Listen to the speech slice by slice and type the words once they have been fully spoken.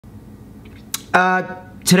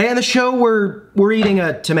Today on the show, we're eating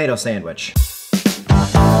a tomato sandwich.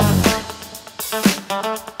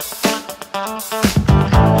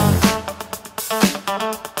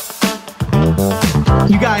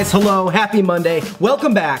 You guys, hello, happy Monday.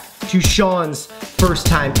 Welcome back to Sean's First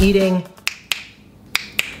Time Eating.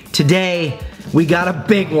 Today, we got a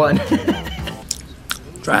big one.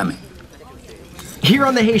 Try me. Here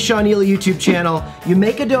on the HeySeanEly YouTube channel, you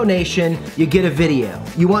make a donation, you get a video.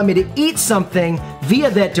 You want me to eat something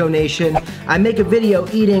via that donation, I make a video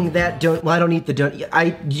eating that well, I don't eat the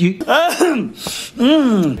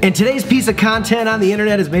And today's piece of content on the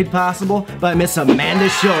internet is made possible by Miss Amanda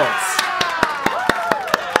Schultz.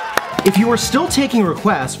 If you are still taking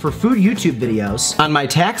requests for food YouTube videos, on my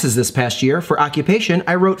taxes this past year for occupation,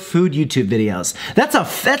 I wrote food YouTube videos.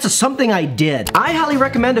 That's something I did. I highly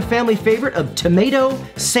recommend a family favorite of tomato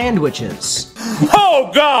sandwiches. Oh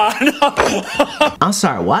God! I'm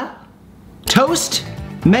sorry, what? Toast,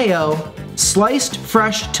 mayo, sliced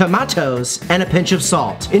fresh tomatoes, and a pinch of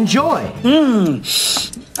salt. Enjoy.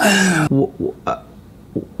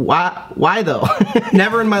 Why though?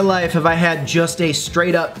 Never in my life have I had just a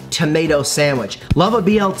straight up tomato sandwich. Love a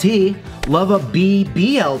BLT, love a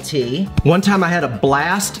BBLT. One time I had a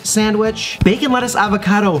blast sandwich, bacon, lettuce,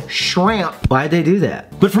 avocado, shrimp. Why'd they do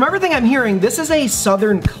that? But from everything I'm hearing, this is a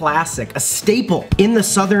Southern classic, a staple in the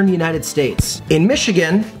Southern United States. In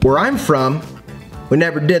Michigan, where I'm from, we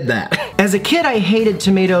never did that. As a kid, I hated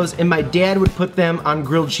tomatoes, and my dad would put them on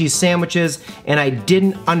grilled cheese sandwiches, and I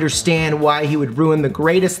didn't understand why he would ruin the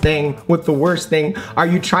greatest thing with the worst thing. Are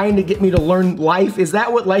you trying to get me to learn life? Is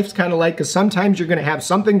that what life's kind of like? Because sometimes you're gonna have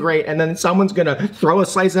something great, and then someone's gonna throw a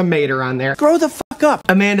slice of mater on there. Grow the fuck up.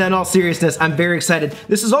 Amanda, in all seriousness, I'm very excited.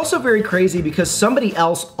 This is also very crazy because somebody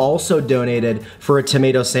else also donated for a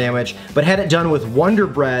tomato sandwich, but had it done with Wonder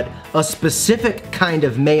Bread, a specific kind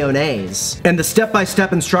of mayonnaise. And the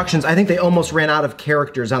step-by-step instructions, I think they almost ran out of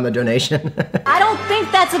characters on the donation. I don't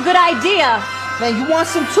think that's a good idea. Man, you want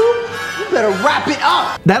some too? You better wrap it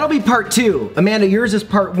up. That'll be part 2. Amanda, yours is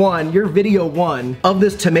part 1, your video 1 of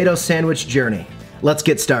this tomato sandwich journey. Let's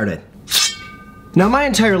get started. Now, my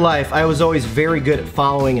entire life, I was always very good at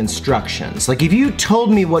following instructions. Like, if you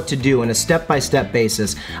told me what to do on a step-by-step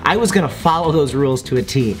basis, I was gonna follow those rules to a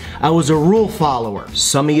T. I was a rule follower.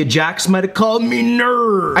 Some of you jacks might have called me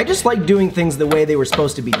nerd. I just like doing things the way they were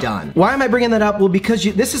supposed to be done. Why am I bringing that up? Well, because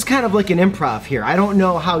this is kind of like an improv here. I don't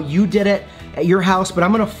know how you did it at your house, but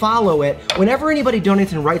I'm gonna follow it. Whenever anybody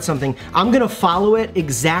donates and writes something, I'm gonna follow it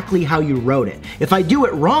exactly how you wrote it. If I do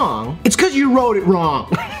it wrong, it's because you wrote it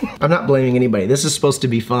wrong. I'm not blaming anybody. This is supposed to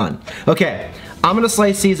be fun. Okay, I'm gonna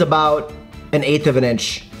slice these about 1/8 of an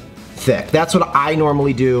inch thick. That's what I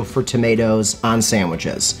normally do for tomatoes on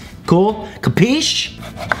sandwiches. Cool? Capiche?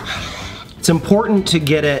 It's important to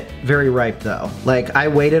get it very ripe though. Like, I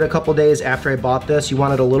waited a couple days after I bought this. You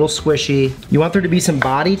want it a little squishy. You want there to be some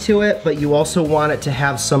body to it, but you also want it to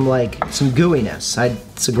have some gooiness.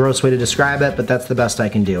 It's a gross way to describe it, but that's the best I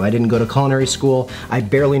can do. I didn't go to culinary school. I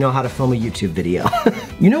barely know how to film a YouTube video.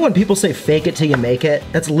 You know when people say fake it till you make it?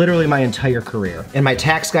 That's literally my entire career. And my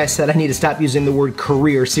tax guy said I need to stop using the word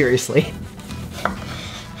career seriously.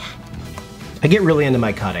 I get really into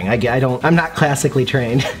my cutting. I'm not classically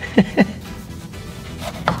trained.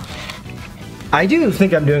 I do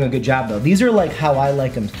think I'm doing a good job though. These are like how I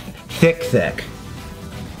like them, thick.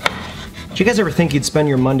 Did you guys ever think you'd spend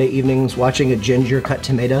your Monday evenings watching a ginger cut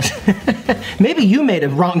tomatoes? Maybe you made a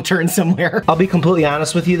wrong turn somewhere. I'll be completely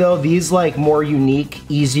honest with you though, these like more unique,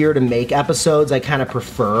 easier to make episodes I kind of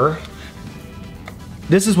prefer.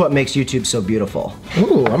 This is what makes YouTube so beautiful.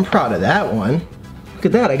 Ooh, I'm proud of that one. Look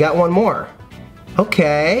at that, I got one more.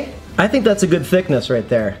 Okay, I think that's a good thickness right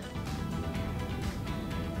there.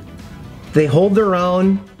 They hold their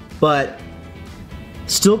own, but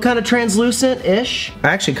still kind of translucent-ish. I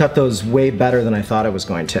actually cut those way better than I thought I was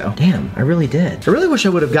going to. Damn, I really did. I really wish I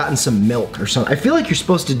would have gotten some milk or something. I feel like you're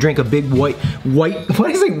supposed to drink a big white, why do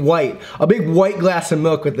I say white? A big white glass of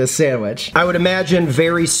milk with this sandwich. I would imagine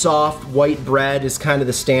very soft white bread is kind of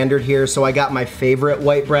the standard here, so I got my favorite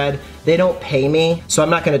white bread. They don't pay me, so I'm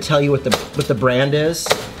not gonna tell you what the brand is.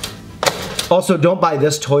 Also, don't buy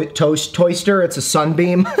this toaster, it's a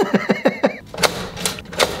Sunbeam.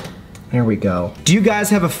 There we go. Do you guys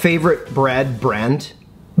have a favorite bread brand?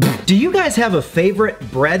 Do you guys have a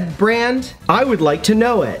favorite bread brand? I would like to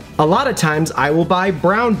know it. A lot of times I will buy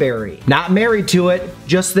Brownberry. Not married to it,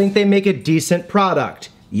 just think they make a decent product.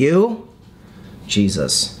 You?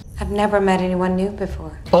 Jesus. I've never met anyone new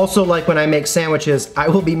before. Also, like when I make sandwiches, I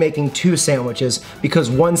will be making 2 sandwiches because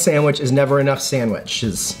one sandwich is never enough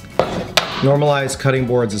sandwiches. Normalize cutting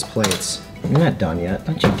boards as plates. You're not done yet,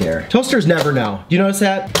 don't you dare. Toasters never know. Do you notice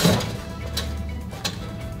that?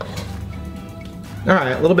 All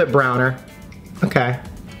right, a little bit browner. Okay,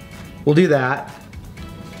 we'll do that.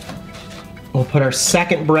 We'll put our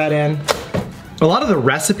second bread in. A lot of the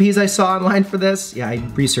recipes I saw online for this, yeah, I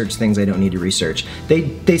research things I don't need to research.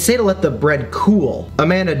 They say to let the bread cool.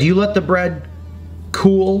 Amanda, do you let the bread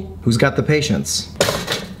cool? Who's got the patience?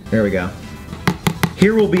 There we go.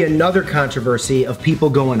 Here will be another controversy of people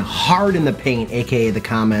going hard in the paint, AKA the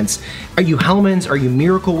comments. Are you Hellmann's? Are you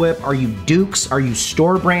Miracle Whip? Are you Duke's? Are you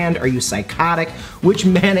store brand? Are you Psychotic? Which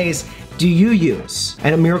mayonnaise do you use? I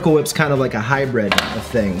know Miracle Whip's kind of like a hybrid of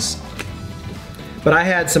things. But I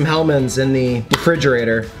had some Hellmann's in the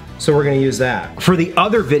refrigerator, so we're gonna use that. For the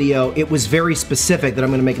other video, it was very specific that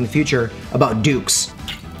I'm gonna make in the future about Duke's.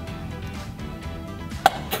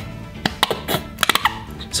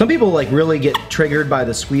 Some people like really get triggered by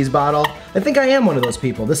the squeeze bottle. I think I am one of those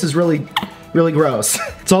people. This is really, really gross.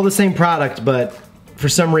 It's all the same product, but for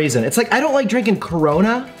some reason, it's like I don't like drinking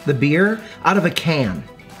Corona, the beer, out of a can.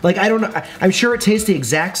 Like I don't know, I'm sure it tastes the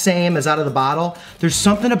exact same as out of the bottle. There's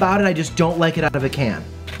something about it, I just don't like it out of a can.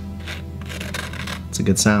 It's a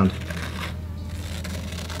good sound.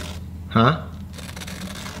 Huh?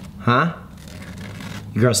 Huh?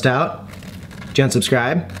 You grossed out? Did you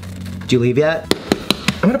unsubscribe? Did you leave yet?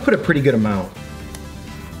 I'm gonna put a pretty good amount.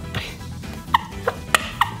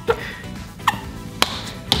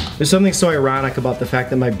 There's something so ironic about the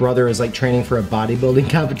fact that my brother is like training for a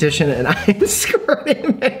bodybuilding competition and I'm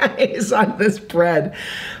squirting mayonnaise on this bread.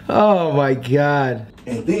 Oh my God.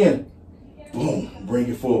 And then, boom, bring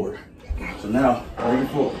it forward. So now, bring it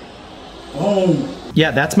forward. Boom.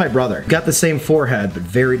 Yeah, that's my brother. Got the same forehead, but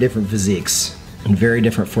very different physiques and very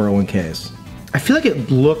different 401ks. I feel like it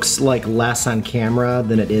looks like less on camera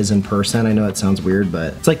than it is in person. I know it sounds weird,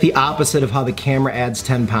 but it's like the opposite of how the camera adds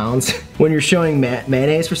 10 pounds. When you're showing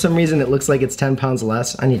mayonnaise for some reason, it looks like it's 10 pounds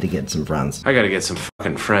less. I need to get some friends. I gotta get some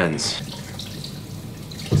fucking friends.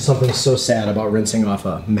 Something so sad about rinsing off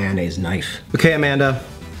a mayonnaise knife. Okay, Amanda,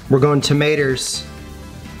 we're going tomatoes.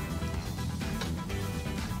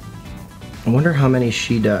 I wonder how many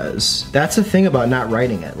she does. That's the thing about not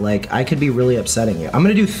writing it. Like, I could be really upsetting you. I'm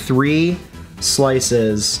gonna do 3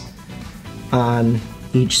 slices on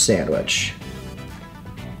each sandwich.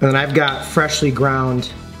 And then I've got freshly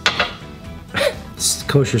ground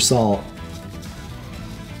kosher salt.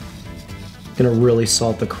 Gonna really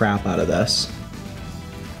salt the crap out of this.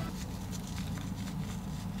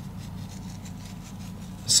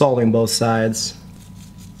 Salting both sides.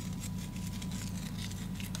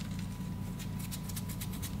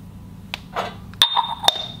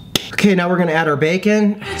 Okay, now we're gonna add our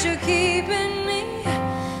bacon.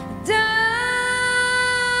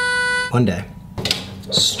 One day.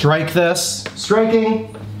 Strike this.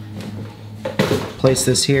 Striking. Place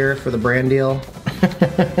this here for the brand deal.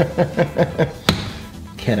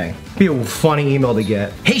 Kidding. Be a funny email to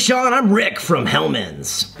get. Hey Sean, I'm Rick from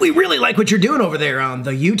Hellmann's. We really like what you're doing over there on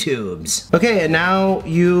the YouTubes. Okay, and now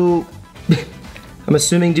you, I'm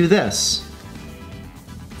assuming, do this.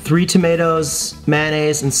 3 tomatoes,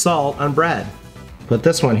 mayonnaise, and salt on bread. Put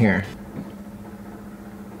this one here.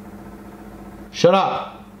 Shut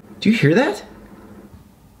up. Do you hear that?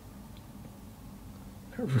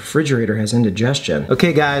 Our refrigerator has indigestion.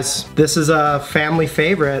 Okay guys, this is a family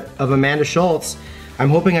favorite of Amanda Schultz. I'm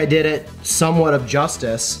hoping I did it somewhat of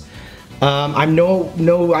justice. I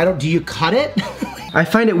don't, do you cut it? I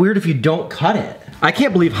find it weird if you don't cut it. I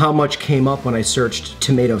can't believe how much came up when I searched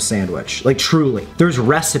tomato sandwich. Like truly, there's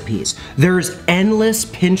recipes. There's endless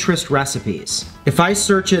Pinterest recipes. If I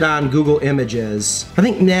search it on Google Images, I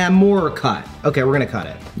think, nah, more are cut. Okay, we're gonna cut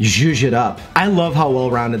it. Zhuzh it up. I love how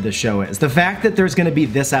well-rounded this show is. The fact that there's gonna be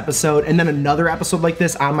this episode and then another episode like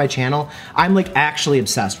this on my channel, I'm like actually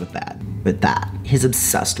obsessed with that. With that. He's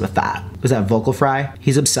obsessed with that. Was that vocal fry?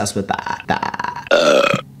 He's obsessed with that.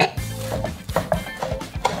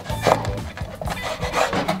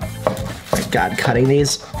 God, cutting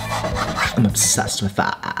these, I'm obsessed with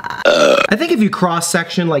that. I think if you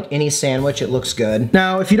cross-section like any sandwich, it looks good.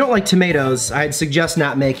 Now, if you don't like tomatoes, I'd suggest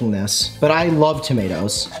not making this, but I love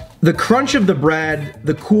tomatoes. The crunch of the bread,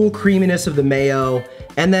 the cool creaminess of the mayo,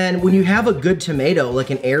 and then when you have a good tomato,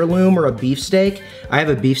 like an heirloom or a beefsteak, I have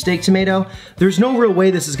a beefsteak tomato, there's no real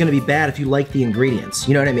way this is gonna be bad if you like the ingredients.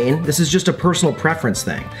 You know what I mean? This is just a personal preference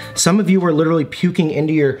thing. Some of you are literally puking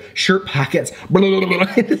into your shirt pockets.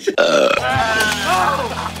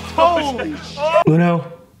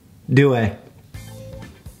 Uno, due. All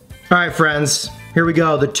right, friends, here we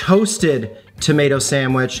go. The toasted tomato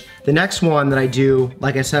sandwich. The next one that I do,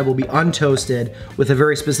 like I said, will be untoasted with a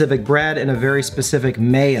very specific bread and a very specific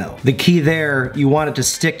mayo. The key there, you want it to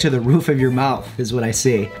stick to the roof of your mouth, is what I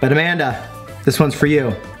see. But Amanda, this one's for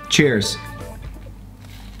you. Cheers.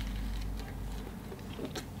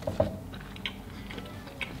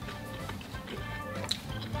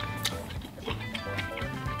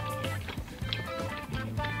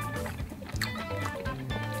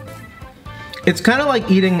 It's kind of like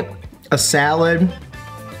eating a salad,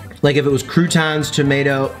 like if it was croutons,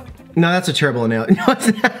 tomato. No, that's a terrible analogy. No, it's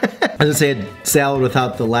not. I was gonna say a salad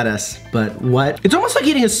without the lettuce, but what? It's almost like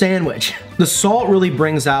eating a sandwich. The salt really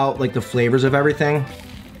brings out like the flavors of everything.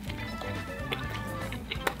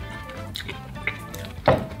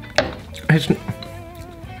 I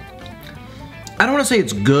don't want to say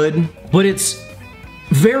it's good, but it's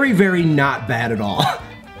very, very not bad at all.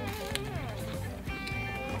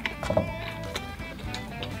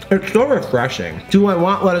 It's so refreshing. Do I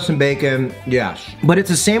want lettuce and bacon? Yes. But it's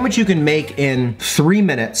a sandwich you can make in 3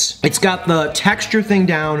 minutes. It's got the texture thing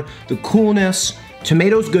down, the coolness.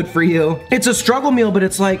 Tomato's good for you. It's a struggle meal, but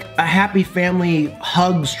it's like a happy family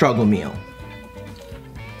hug struggle meal.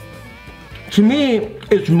 To me,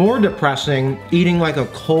 it's more depressing eating like a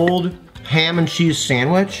cold ham and cheese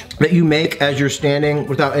sandwich that you make as you're standing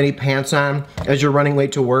without any pants on, as you're running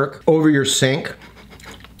late to work, over your sink.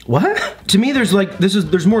 What? To me,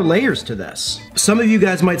 there's more layers to this. Some of you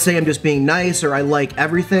guys might say I'm just being nice or I like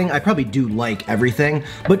everything. I probably do like everything,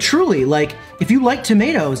 but truly, like, if you like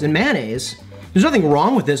tomatoes and mayonnaise, there's nothing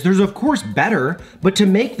wrong with this. There's of course better, but to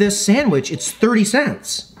make this sandwich, it's 30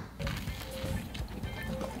 cents.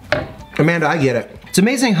 Amanda, I get it. It's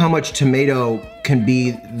amazing how much tomato can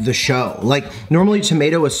be the show. Like, normally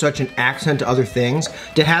tomato is such an accent to other things.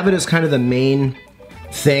 To have it as kind of the main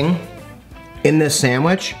thing in this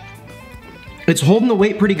sandwich, it's holding the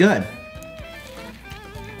weight pretty good.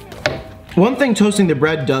 One thing toasting the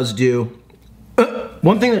bread does do,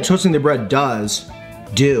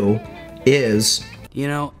 is, You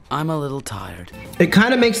know, I'm a little tired. it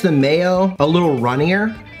kind of makes the mayo a little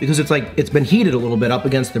runnier because it's like, it's been heated a little bit up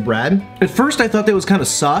against the bread. At first I thought that was kind of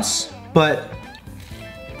sus, but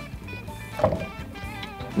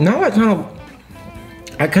now I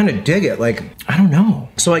kind of dig it. Like, I don't know.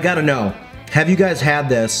 So I gotta know, have you guys had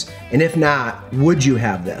this? And if not, would you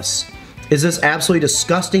have this? Is this absolutely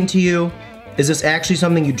disgusting to you? Is this actually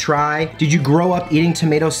something you'd try? Did you grow up eating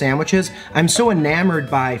tomato sandwiches? I'm so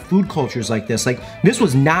enamored by food cultures like this. Like, this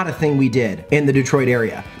was not a thing we did in the Detroit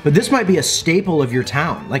area, but this might be a staple of your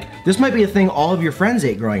town. Like, this might be a thing all of your friends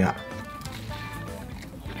ate growing up.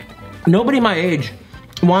 Nobody my age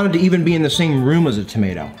wanted to even be in the same room as a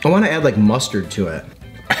tomato. I want to add like mustard to it.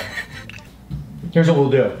 Here's what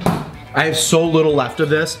we'll do. I have so little left of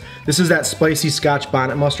this. This is that spicy Scotch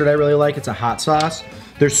bonnet mustard I really like. It's a hot sauce.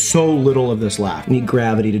 There's so little of this left. I need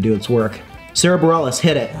gravity to do its work. Sarah Bareilles,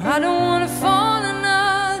 hit it. I don't want to fall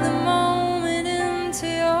another moment into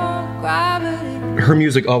your gravity. Her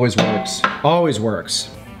music always works. Always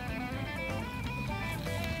works.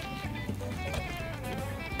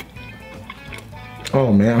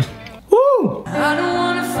 Oh man. Woo! I don't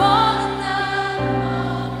want to fall another.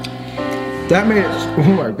 That made it,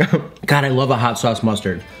 oh my god. God, I love a hot sauce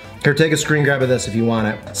mustard. Here, take a screen grab of this if you want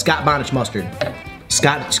it. Scotch bonnet mustard.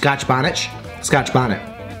 Scotch bonnet? Scotch bonnet.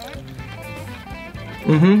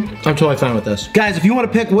 I'm totally fine with this. Guys, if you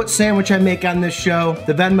want to pick what sandwich I make on this show,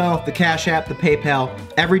 the Venmo, the Cash App, the PayPal,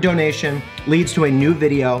 every donation leads to a new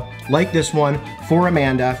video like this one for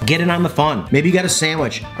Amanda. Get in on the fun. Maybe you got a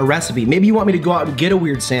sandwich, a recipe. Maybe you want me to go out and get a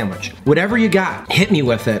weird sandwich. Whatever you got, hit me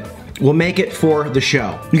with it. We'll make it for the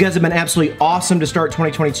show. You guys have been absolutely awesome to start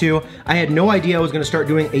 2022. I had no idea I was gonna start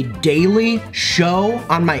doing a daily show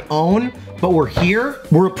on my own, but we're here.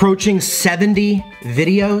 We're approaching 70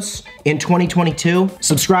 videos in 2022.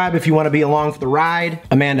 Subscribe if you wanna be along for the ride.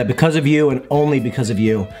 Amanda, because of you and only because of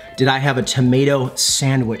you, did I have a tomato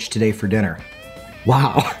sandwich today for dinner.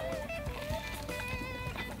 Wow.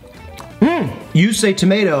 You say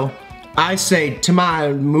tomato, I say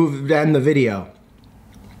tomato, move, end the video.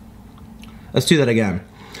 Let's do that again.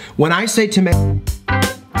 When I say tomato,